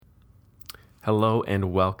Hello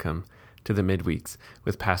and welcome to the Midweeks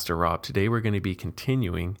with Pastor Rob. Today we're going to be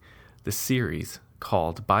continuing the series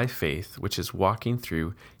called By Faith, which is walking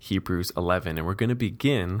through Hebrews 11. And we're going to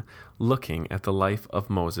begin looking at the life of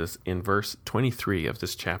Moses in verse 23 of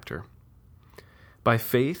this chapter. By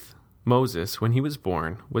faith, Moses, when he was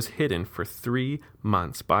born, was hidden for 3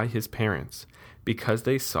 months by his parents because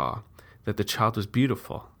they saw that the child was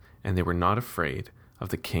beautiful and they were not afraid of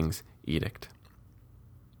the king's edict.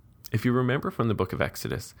 If you remember from the book of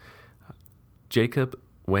Exodus, Jacob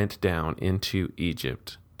went down into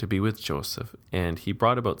Egypt to be with Joseph, and he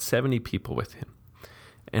brought about 70 people with him.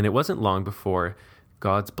 And it wasn't long before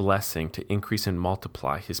God's blessing to increase and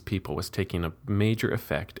multiply his people was taking a major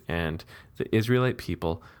effect, and the Israelite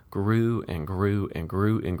people grew and grew and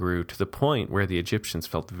grew and grew to the point where the Egyptians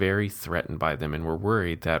felt very threatened by them and were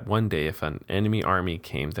worried that one day if an enemy army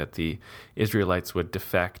came that the Israelites would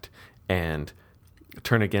defect and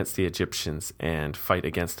turn against the Egyptians and fight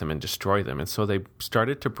against them and destroy them. And so they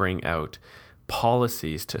started to bring out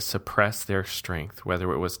policies to suppress their strength,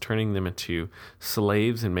 whether it was turning them into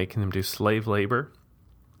slaves and making them do slave labor,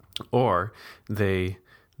 or they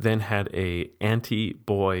then had a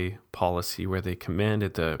anti-boy policy where they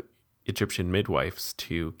commanded the Egyptian midwives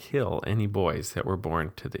to kill any boys that were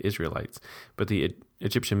born to the Israelites. But the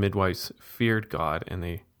Egyptian midwives feared God and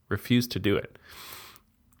they refused to do it.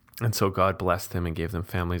 And so God blessed them and gave them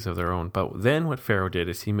families of their own. But then what Pharaoh did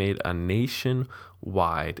is he made a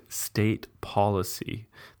nationwide state policy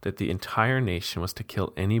that the entire nation was to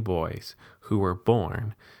kill any boys who were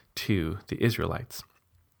born to the Israelites.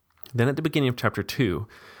 Then at the beginning of chapter 2,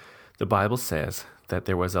 the Bible says that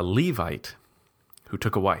there was a Levite who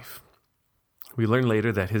took a wife. We learn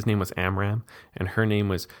later that his name was Amram and her name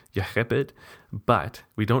was Jochebed, but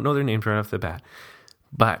we don't know their names right off the bat.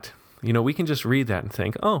 But we can just read that and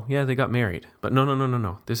think, oh, yeah, they got married. But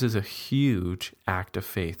no. This is a huge act of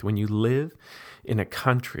faith. When you live in a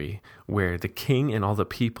country where the king and all the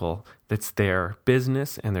people, that's their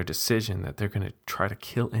business and their decision that they're going to try to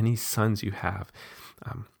kill any sons you have,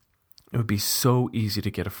 it would be so easy to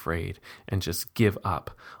get afraid and just give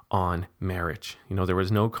up on marriage. There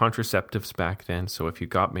was no contraceptives back then, so if you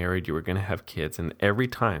got married, you were going to have kids. And every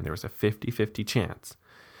time there was a 50-50 chance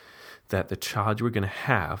that the child you were going to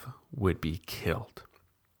have would be killed.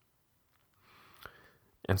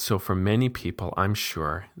 And so for many people, I'm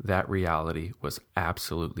sure that reality was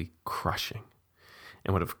absolutely crushing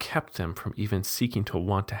and would have kept them from even seeking to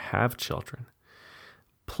want to have children.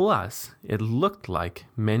 Plus, it looked like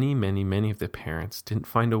many of the parents didn't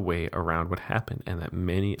find a way around what happened and that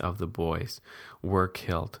many of the boys were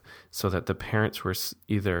killed, so that the parents were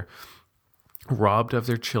either robbed of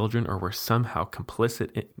their children or were somehow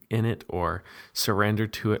complicit in it or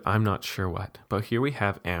surrendered to it. I'm not sure what. But here we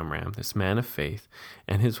have Amram, this man of faith,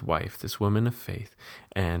 and his wife, this woman of faith,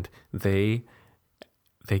 and they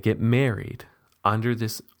get married under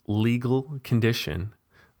this legal condition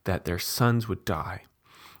that their sons would die,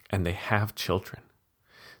 and they have children.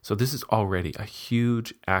 So this is already a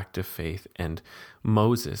huge act of faith, and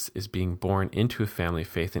Moses is being born into a family of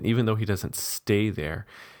faith, and even though he doesn't stay there,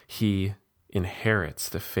 he inherits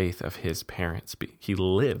the faith of his parents. He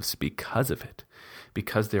lives because of it,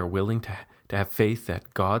 because they're willing to have faith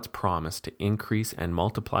that God's promise to increase and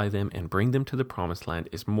multiply them and bring them to the promised land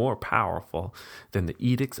is more powerful than the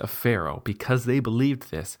edicts of Pharaoh. Because they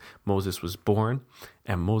believed this, Moses was born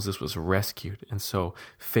and Moses was rescued. And so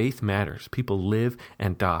faith matters. People live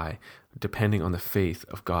and die depending on the faith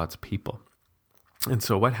of God's people. And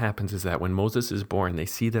so what happens is that when Moses is born, they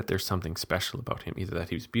see that there's something special about him, either that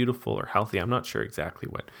he was beautiful or healthy. I'm not sure exactly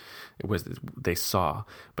what it was they saw,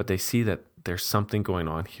 but they see that there's something going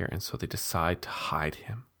on here, and so they decide to hide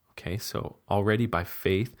him. Okay, so already by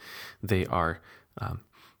faith, they are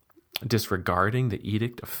disregarding the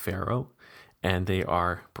edict of Pharaoh, and they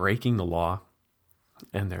are breaking the law,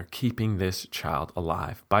 and they're keeping this child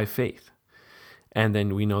alive by faith. And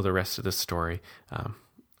then we know the rest of the story.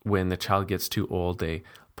 When the child gets too old, they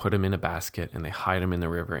put him in a basket and they hide him in the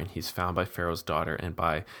river, and he's found by Pharaoh's daughter. And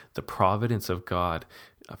by the providence of God,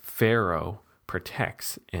 Pharaoh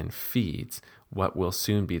protects and feeds what will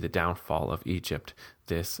soon be the downfall of Egypt,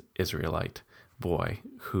 this Israelite boy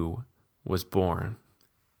who was born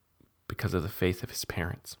because of the faith of his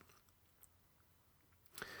parents.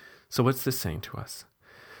 So what's this saying to us?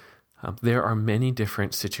 There are many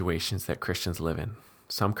different situations that Christians live in.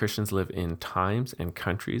 Some Christians live in times and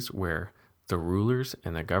countries where the rulers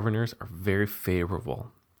and the governors are very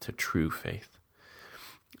favorable to true faith.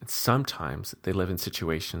 And sometimes they live in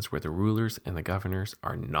situations where the rulers and the governors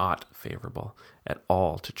are not favorable at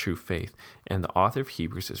all to true faith. And the author of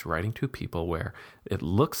Hebrews is writing to people where it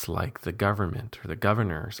looks like the government or the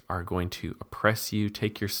governors are going to oppress you,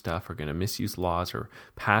 take your stuff, are going to misuse laws or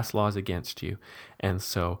pass laws against you. And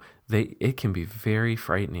so it can be very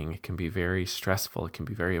frightening. It can be very stressful. It can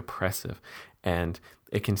be very oppressive. And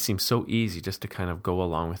it can seem so easy just to kind of go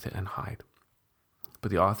along with it and hide. But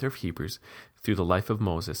the author of Hebrews, through the life of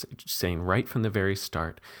Moses, saying right from the very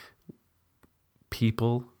start,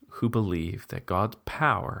 people who believe that God's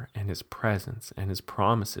power and his presence and his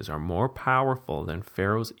promises are more powerful than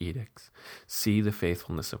Pharaoh's edicts see the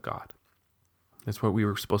faithfulness of God. That's what we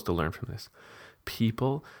were supposed to learn from this.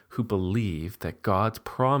 People who believe that God's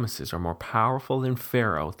promises are more powerful than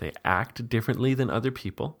Pharaoh, they act differently than other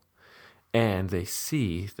people, and they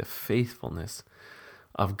see the faithfulness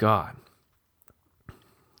of God.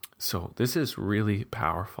 So this is really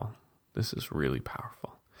powerful. This is really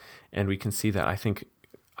powerful. And we can see that,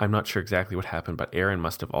 I'm not sure exactly what happened, but Aaron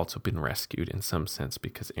must have also been rescued in some sense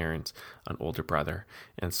because Aaron's an older brother.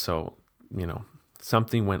 And so,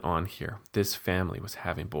 something went on here. This family was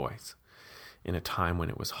having boys in a time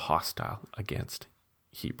when it was hostile against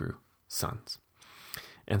Hebrew sons.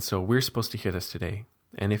 And so we're supposed to hear this today.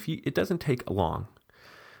 And it doesn't take long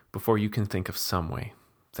before you can think of some way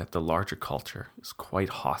that the larger culture is quite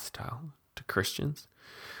hostile to Christians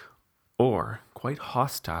or quite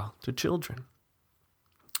hostile to children.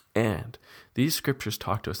 And these scriptures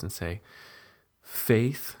talk to us and say,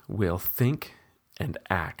 faith will think and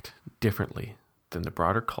act differently than the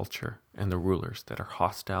broader culture and the rulers that are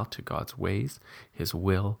hostile to God's ways, his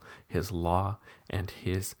will, his law, and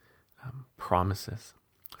his promises.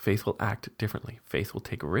 Faith will act differently. Faith will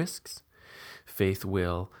take risks. Faith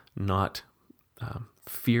will not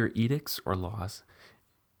fear edicts or laws.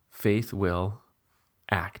 Faith will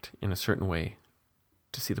act in a certain way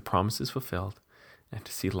to see the promises fulfilled and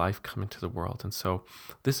to see life come into the world. And so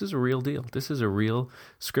this is a real deal. This is a real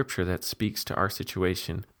scripture that speaks to our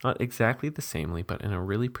situation, not exactly the samely, but in a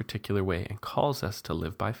really particular way, and calls us to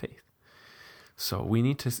live by faith. So we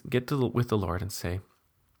need to get with the Lord and say,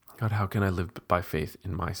 God, how can I live by faith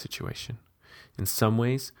in my situation? In some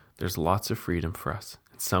ways, there's lots of freedom for us.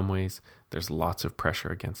 In some ways, there's lots of pressure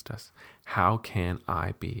against us. How can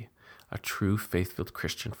I be a true faith-filled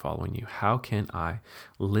Christian following you? How can I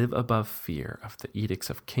live above fear of the edicts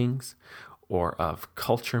of kings or of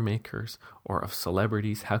culture makers or of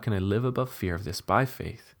celebrities? How can I live above fear of this by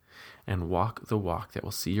faith and walk the walk that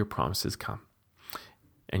will see your promises come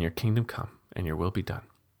and your kingdom come and your will be done?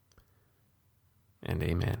 And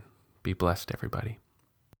amen. Be blessed, everybody.